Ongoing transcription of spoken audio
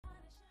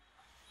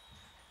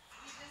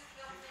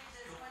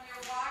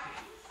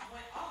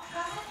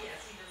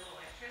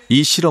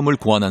이 실험을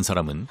고안한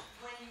사람은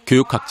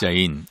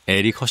교육학자인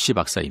에릭 허시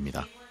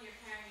박사입니다.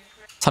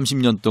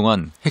 30년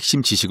동안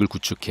핵심 지식을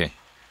구축해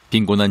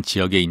빈곤한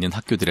지역에 있는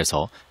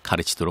학교들에서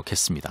가르치도록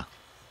했습니다.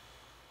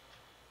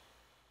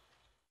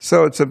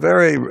 So it's a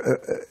very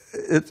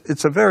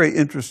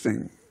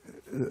interesting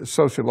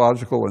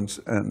sociological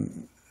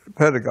and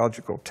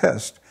pedagogical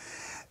test,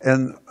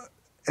 and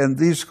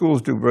these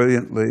schools do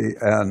brilliantly,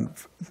 and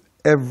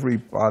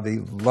everybody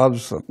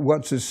loves them.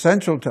 What's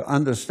essential to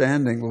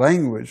understanding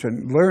language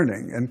and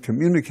learning and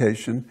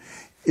communication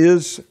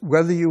is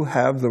whether you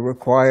have the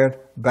required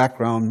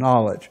background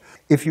knowledge.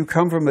 If you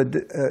come from a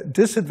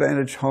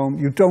disadvantaged home,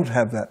 you don't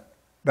have that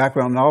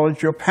background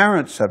knowledge. Your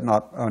parents have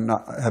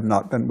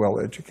not been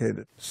well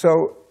educated.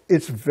 So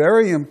it's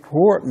very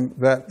important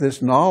that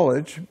this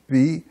knowledge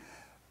be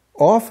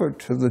offered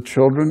to the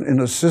children in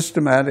a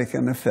systematic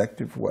and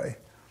effective way.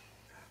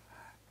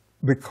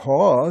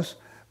 Because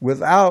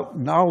without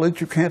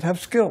knowledge, you can't have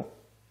skill.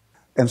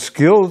 And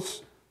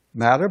skills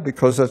matter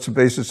because that's the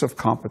basis of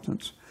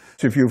competence.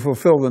 If you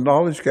fulfill the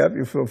knowledge gap,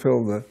 you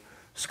fulfill the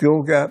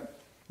skill gap,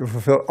 you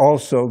fulfill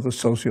also the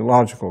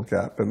sociological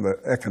gap and the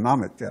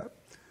economic gap.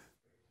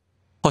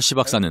 허시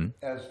박사는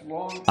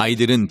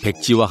아이들은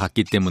백지와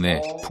같기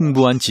때문에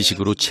풍부한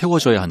지식으로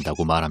채워줘야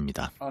한다고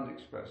말합니다.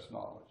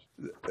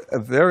 A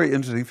very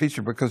interesting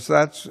feature because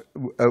that's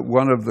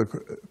one of the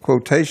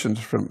quotations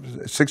from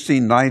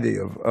 1690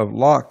 of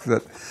Locke,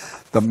 that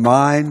the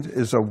mind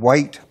is a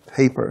white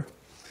paper,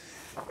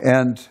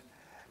 and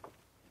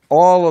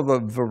all of the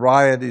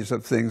varieties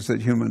of things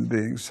that human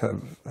beings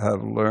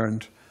have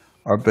learned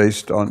are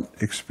based on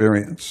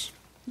experience.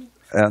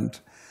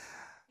 And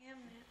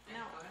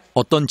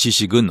어떤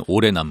지식은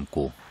오래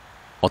남고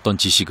어떤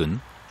지식은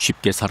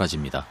쉽게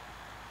사라집니다.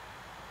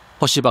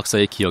 허시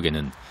박사의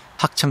기억에는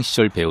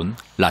학창시절 배운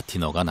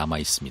라틴어가 남아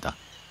있습니다.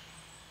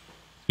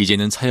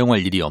 이제는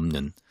사용할 일이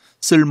없는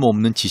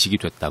쓸모없는 지식이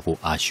됐다고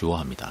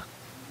아쉬워합니다.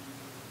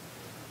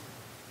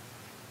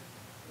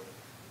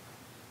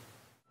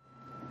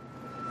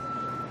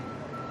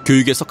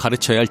 교육에서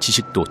가르쳐야 할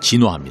지식도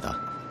진화합니다.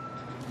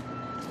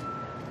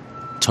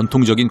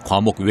 전통적인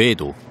과목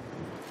외에도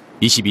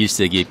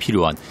 21세기에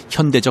필요한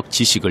현대적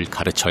지식을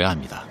가르쳐야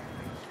합니다.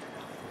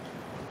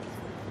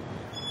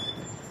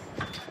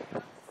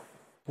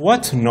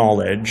 What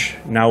knowledge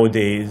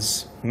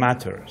nowadays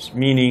matters?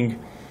 Meaning,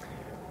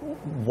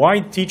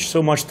 why teach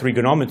so much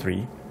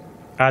trigonometry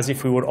as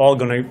if we were all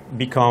going to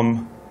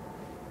become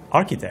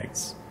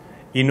architects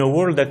in a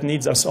world that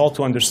needs us all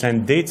to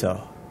understand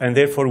data and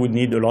therefore would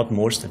need a lot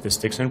more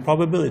statistics and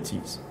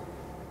probabilities,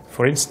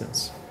 for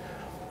instance.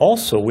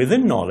 Also,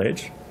 within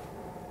knowledge,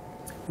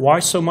 why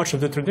so much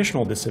of the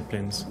traditional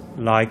disciplines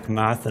like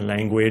math and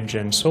language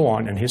and so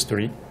on and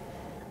history,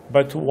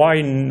 but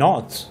why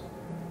not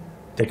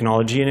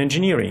technology and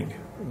engineering?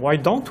 Why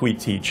don't we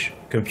teach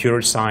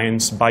computer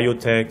science,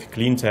 biotech,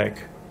 clean tech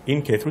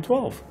in K through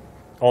 12?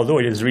 Although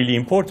it is really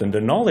important,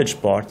 the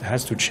knowledge part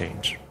has to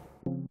change.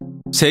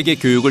 세계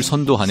교육을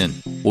선도하는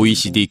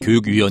OECD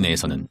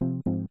교육위원회에서는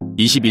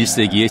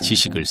 21세기의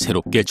지식을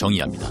새롭게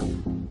정의합니다.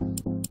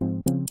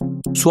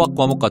 수학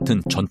과목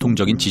같은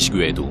전통적인 지식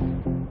외에도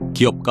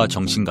기업가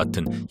정신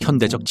같은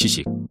현대적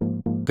지식,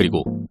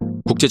 그리고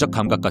국제적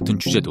감각 같은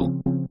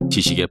주제도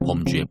지식의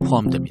범주에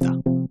포함됩니다.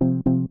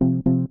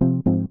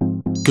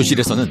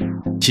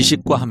 교실에서는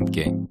지식과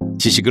함께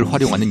지식을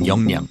활용하는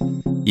역량,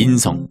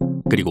 인성,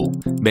 그리고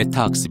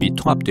메타학습이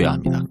통합되어야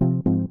합니다.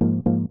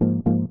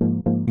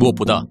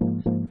 무엇보다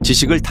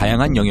지식을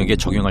다양한 영역에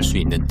적용할 수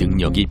있는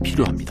능력이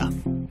필요합니다.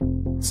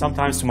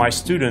 Sometimes to my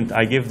student,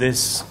 I give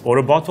this or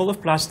a bottle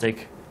of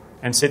plastic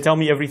and say, tell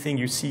me everything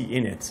you see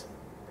in it.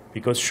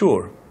 Because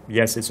sure,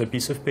 yes, it's a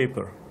piece of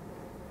paper.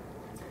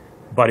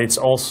 But it's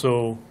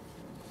also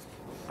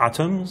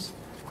atoms.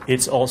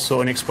 It's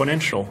also an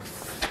exponential.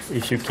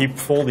 If you keep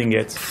folding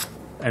it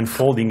and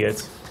folding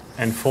it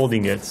and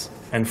folding it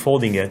and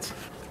folding it,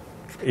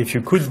 if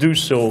you could do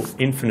so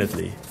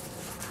infinitely,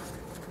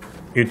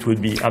 it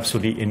would be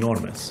absolutely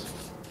enormous.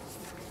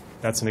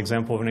 That's an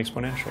example of an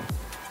exponential.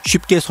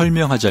 쉽게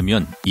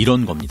설명하자면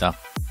이런 겁니다.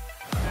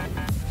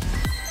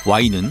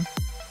 y는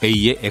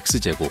a의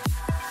x제곱,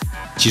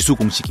 지수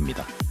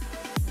공식입니다.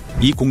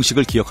 이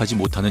공식을 기억하지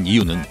못하는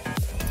이유는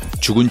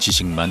죽은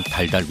지식만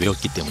달달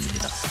외웠기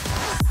때문입니다.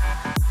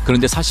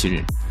 그런데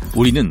사실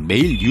우리는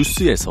매일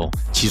뉴스에서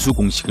지수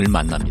공식을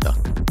만납니다.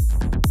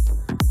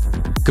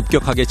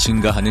 급격하게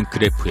증가하는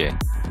그래프에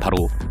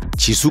바로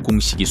지수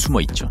공식이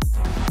숨어 있죠.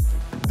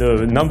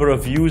 The number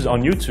of views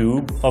on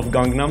YouTube of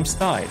Gangnam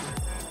Style,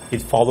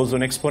 it follows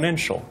an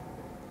exponential.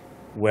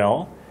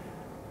 Well,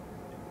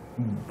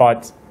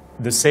 but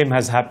the same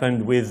has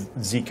happened with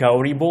Zika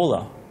or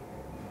Ebola.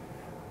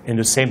 And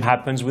the same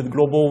happens with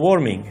global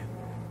warming.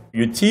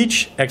 You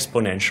teach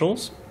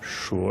exponentials,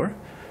 sure,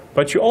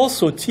 but you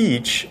also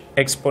teach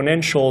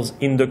exponentials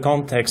in the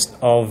context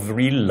of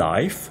real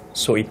life,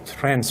 so it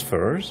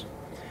transfers,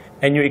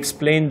 and you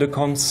explain the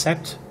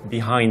concept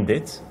behind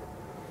it.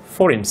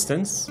 For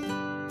instance,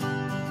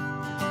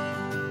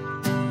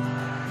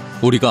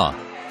 우리가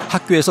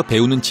학교에서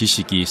배우는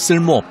지식이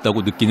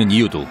쓸모없다고 느끼는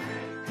이유도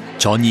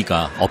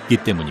전이가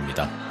없기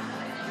때문입니다.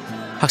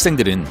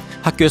 학생들은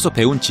학교에서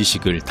배운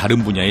지식을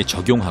다른 분야에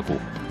적용하고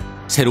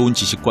새로운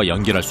지식과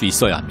연결할 수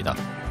있어야 합니다.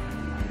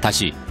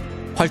 다시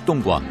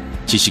활동과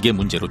지식의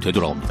문제로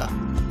되돌아옵니다.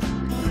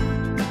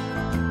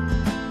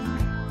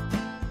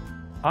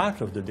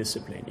 Out of the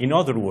discipline. In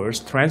other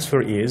words,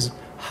 transfer is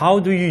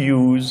how do you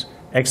use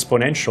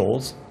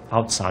exponentials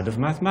outside of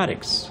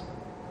mathematics,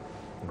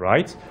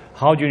 right?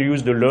 How do you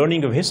use the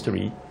learning of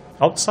history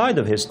outside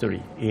of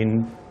history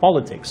in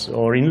politics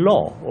or in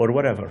law or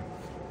whatever?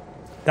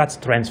 That's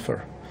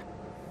transfer.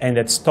 And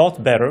it's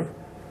taught better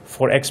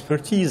for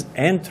expertise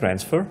and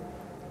transfer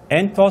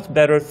and taught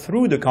better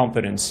through the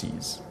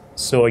competencies.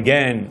 So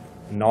again,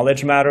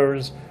 knowledge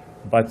matters,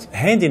 but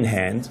hand in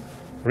hand,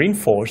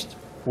 reinforced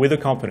with the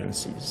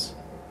competencies.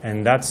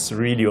 And that's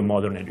really a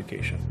modern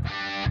education.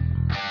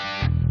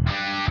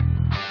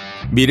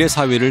 미래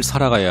사회를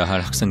살아가야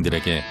할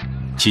학생들에게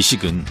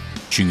지식은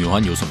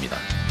중요한 요소입니다.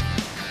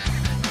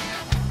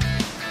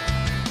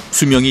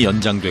 수명이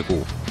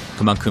연장되고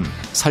그만큼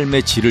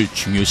삶의 질을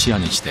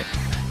중요시하는 시대.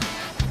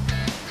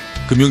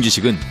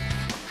 금융지식은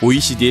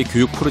OECD의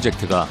교육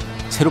프로젝트가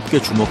새롭게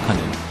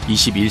주목하는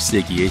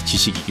 21세기의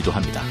지식이기도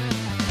합니다.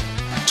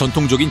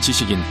 전통적인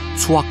지식인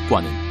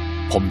수학과는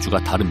범주가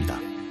다릅니다.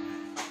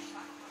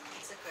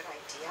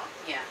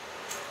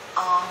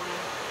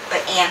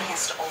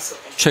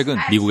 최근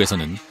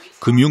미국에서는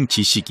금융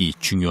지식이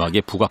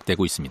중요하게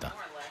부각되고 있습니다.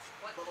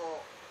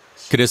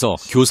 그래서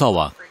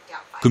교사와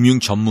금융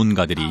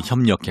전문가들이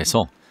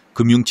협력해서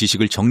금융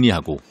지식을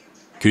정리하고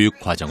교육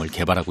과정을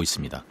개발하고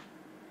있습니다.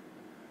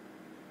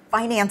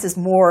 Finance is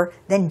more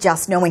than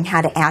just knowing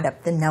how to add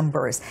up the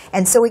numbers.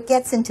 And so it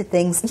gets into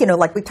things,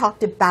 like we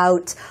talked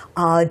about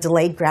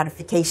delayed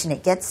gratification.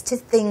 It gets to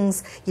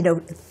things,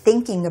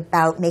 thinking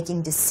about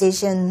making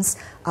decisions,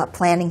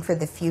 planning for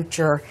the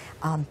future.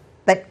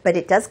 But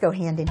it does go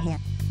hand in hand.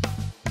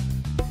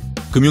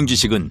 금융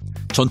지식은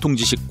전통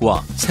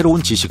지식과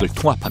새로운 지식을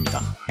통합합니다.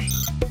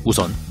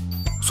 우선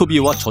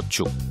소비와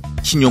저축,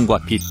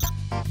 신용과 빚,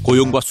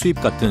 고용과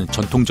수입 같은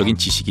전통적인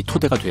지식이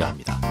토대가 돼야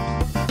합니다.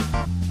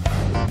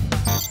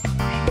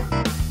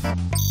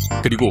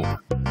 그리고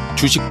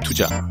주식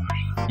투자,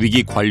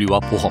 위기 관리와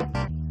보험,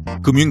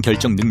 금융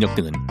결정 능력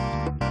등은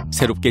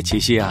새롭게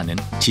제시해야 하는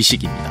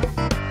지식입니다.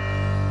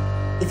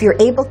 If you're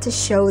able to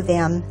show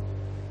them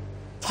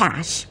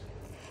cash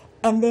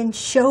and then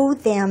show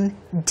them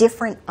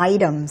different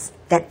items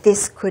that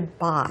this could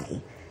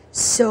buy.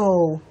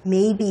 So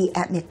maybe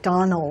at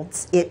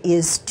McDonald's it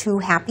is 2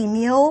 Happy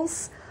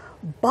Meals,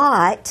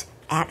 but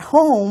at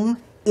home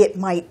it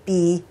might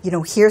be,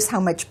 here's how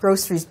much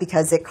groceries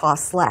because it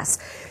costs less.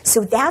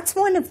 So that's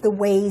one of the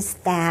ways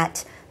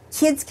that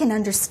kids can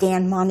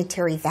understand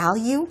monetary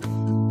value.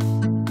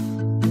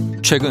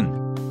 최근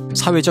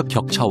사회적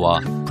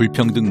격차와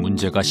불평등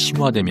문제가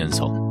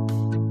심화되면서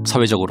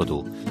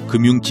사회적으로도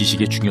금융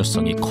지식의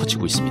중요성이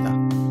커지고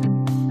있습니다.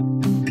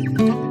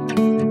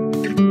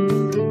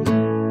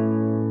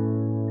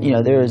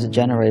 There is a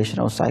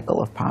generational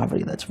cycle of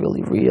poverty that's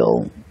really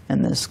real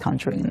in this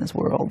country, in this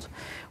world,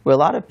 where a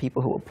lot of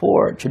people who are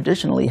poor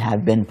traditionally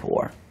have been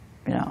poor,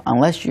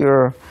 unless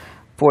you're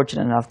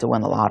fortunate enough to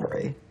win the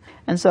lottery.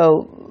 And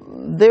so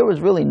there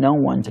was really no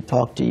one to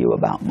talk to you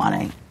about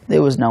money.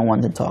 There was no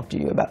one to talk to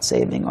you about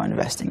saving or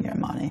investing your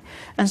money.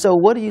 And so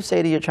what do you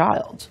say to your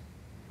child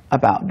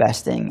about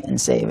investing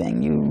and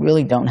saving? You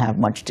really don't have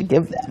much to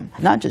give them.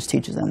 Not just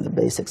teaches them the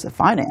basics of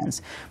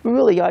finance, we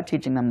really are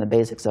teaching them the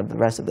basics of the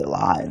rest of their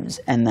lives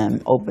and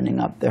then opening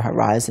up their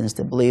horizons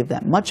to believe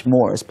that much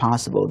more is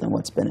possible than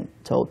what's been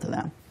told to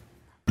them.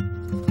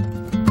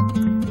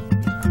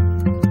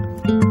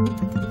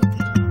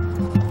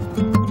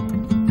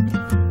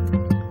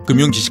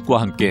 금융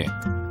지식과 함께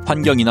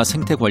환경이나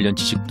생태 관련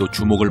지식도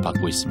주목을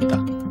받고 있습니다.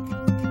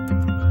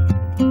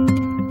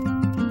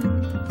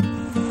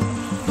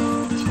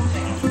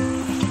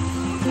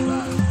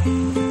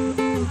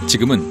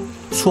 지금은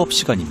수업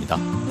시간입니다.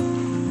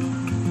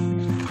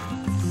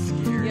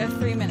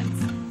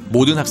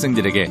 모든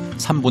학생들에게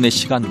 3분의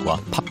시간과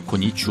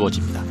팝콘이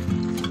주어집니다.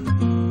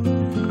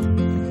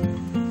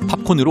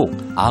 팝콘으로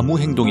아무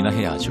행동이나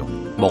해야 하죠.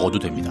 먹어도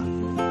됩니다.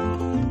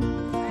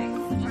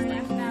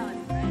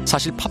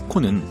 사실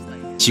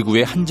팝콘은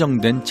지구의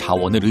한정된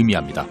자원을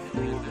의미합니다.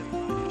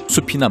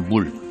 숲이나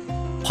물,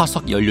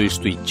 화석 연료일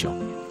수도 있죠.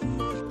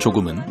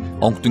 조금은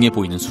엉뚱해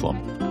보이는 수업.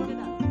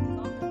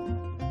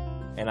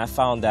 And I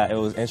found that it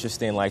was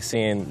interesting,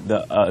 seeing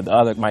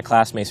my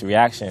classmates'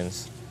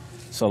 reactions.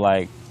 So,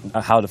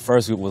 how the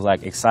first group was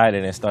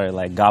excited and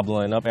started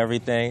gobbling up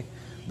everything,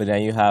 but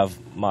then you have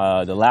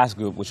the last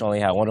group, which only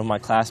had one of my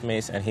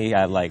classmates, and he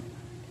had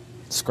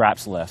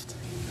scraps left.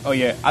 Oh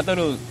yeah, I thought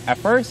it was at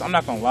first. I'm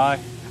not gonna lie,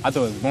 I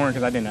thought it was boring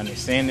because I didn't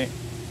understand it.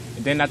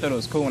 And then I thought it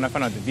was cool when I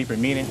found out the deeper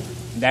meaning.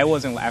 That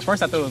wasn't at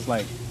first. I thought it was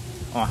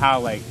on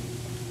how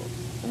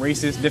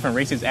different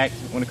races act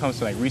when it comes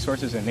to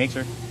resources and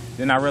nature.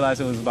 Then I realized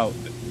it was about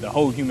the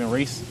whole human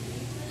race.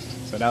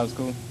 So that was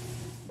cool.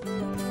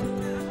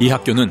 이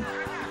학교는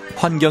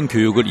환경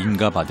교육을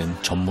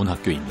인가받은 전문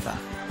학교입니다.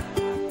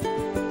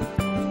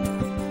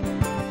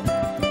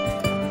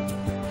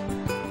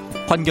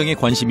 환경에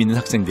관심 있는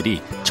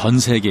학생들이 전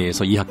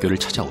세계에서 이 학교를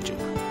찾아오죠.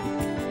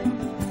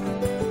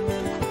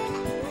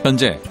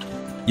 현재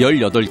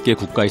 18개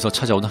국가에서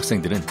찾아온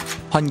학생들은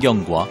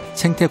환경과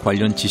생태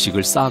관련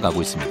지식을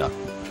쌓아가고 있습니다.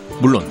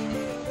 물론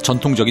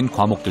전통적인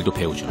과목들도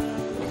배우죠.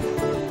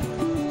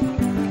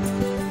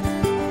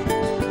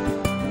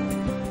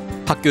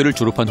 학교를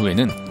졸업한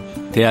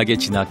후에는 대학에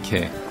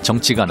진학해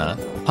정치가나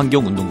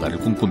환경운동가를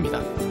꿈꿉니다.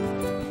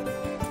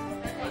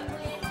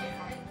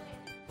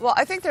 Well,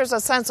 I think there's a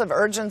sense of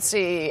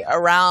urgency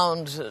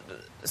around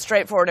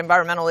straightforward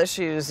environmental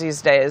issues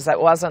these days that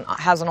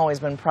hasn't always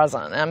been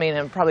present. I mean,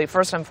 and probably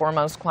first and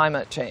foremost,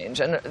 climate change.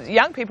 And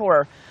young people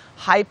are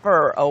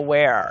hyper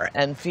aware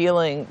and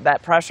feeling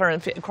that pressure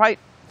and quite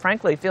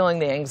frankly feeling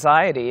the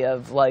anxiety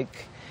of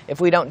like, if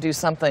we don't do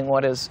something,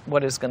 what is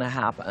going to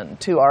happen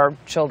to our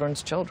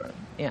children's children?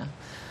 Yeah,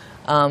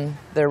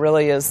 there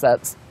really is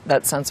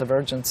that sense of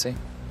urgency.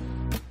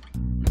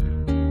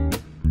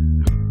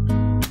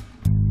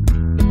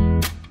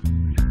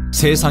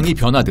 세상이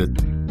변하듯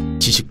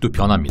지식도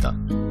변합니다.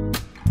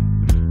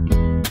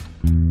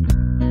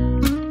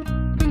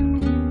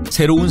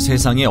 새로운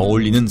세상에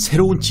어울리는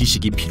새로운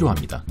지식이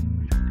필요합니다.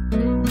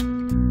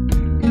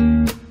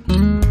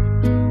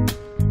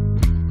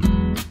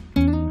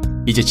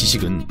 이제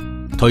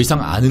지식은 더 이상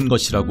아는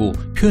것이라고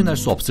표현할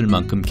수 없을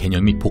만큼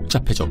개념이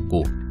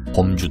복잡해졌고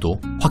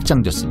범주도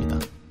확장됐습니다.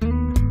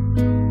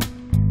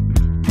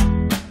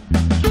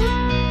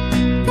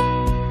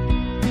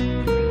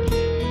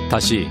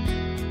 다시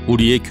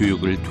우리의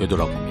교육을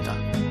되돌아봅니다.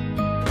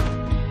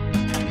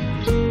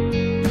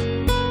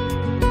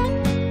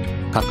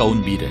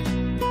 가까운 미래,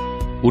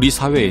 우리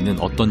사회에는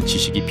어떤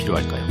지식이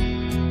필요할까요?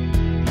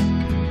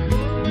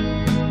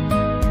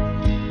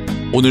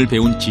 오늘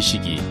배운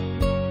지식이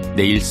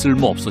내일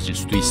쓸모 없어질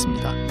수도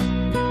있습니다.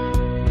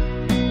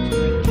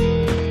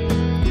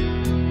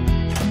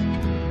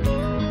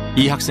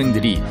 이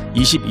학생들이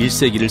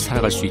 21세기를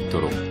살아갈 수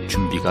있도록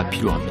준비가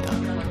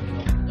필요합니다.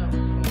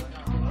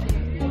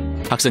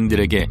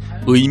 학생들에게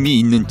의미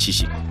있는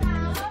지식,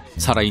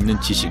 살아있는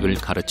지식을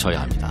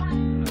가르쳐야 합니다.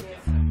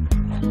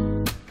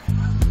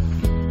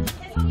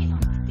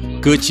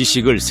 그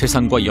지식을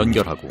세상과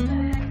연결하고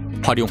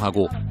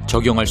활용하고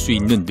적용할 수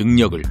있는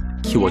능력을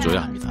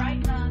키워줘야 합니다.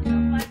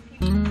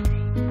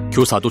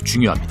 교사도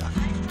중요합니다.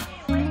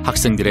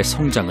 학생들의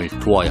성장을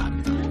도와야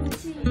합니다.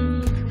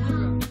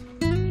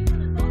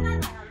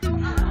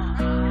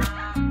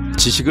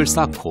 지식을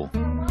쌓고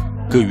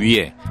그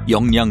위에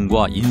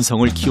역량과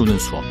인성을 키우는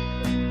수업.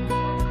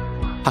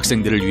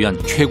 학생들을 위한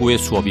최고의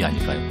수업이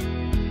아닐까요?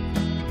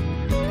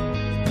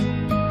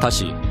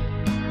 다시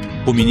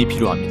고민이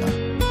필요합니다.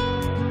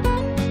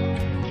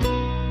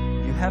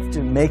 You have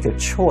to make a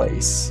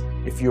choice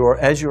if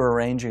as you're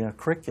arranging a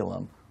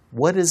curriculum.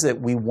 What is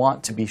it we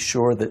want to be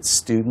sure that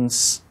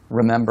students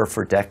remember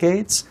for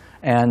decades?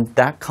 And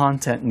that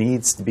content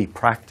needs to be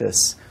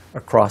practiced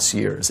across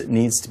years. It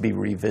needs to be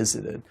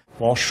revisited.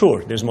 Well,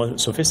 sure, there's more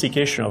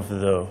sophistication of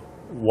the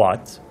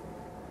what,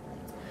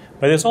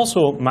 but there's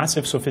also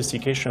massive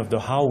sophistication of the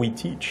how we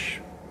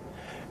teach.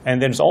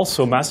 And there's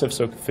also massive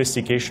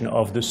sophistication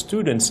of the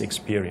student's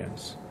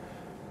experience.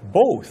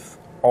 Both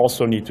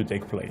also need to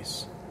take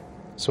place.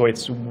 So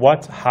it's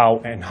what,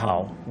 how, and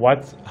how.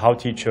 What, how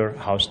teacher,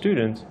 how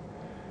student.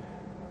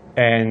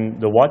 And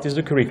the what is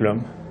the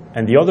curriculum.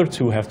 And the other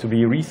two have to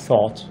be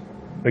rethought,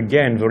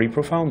 again, very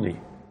profoundly.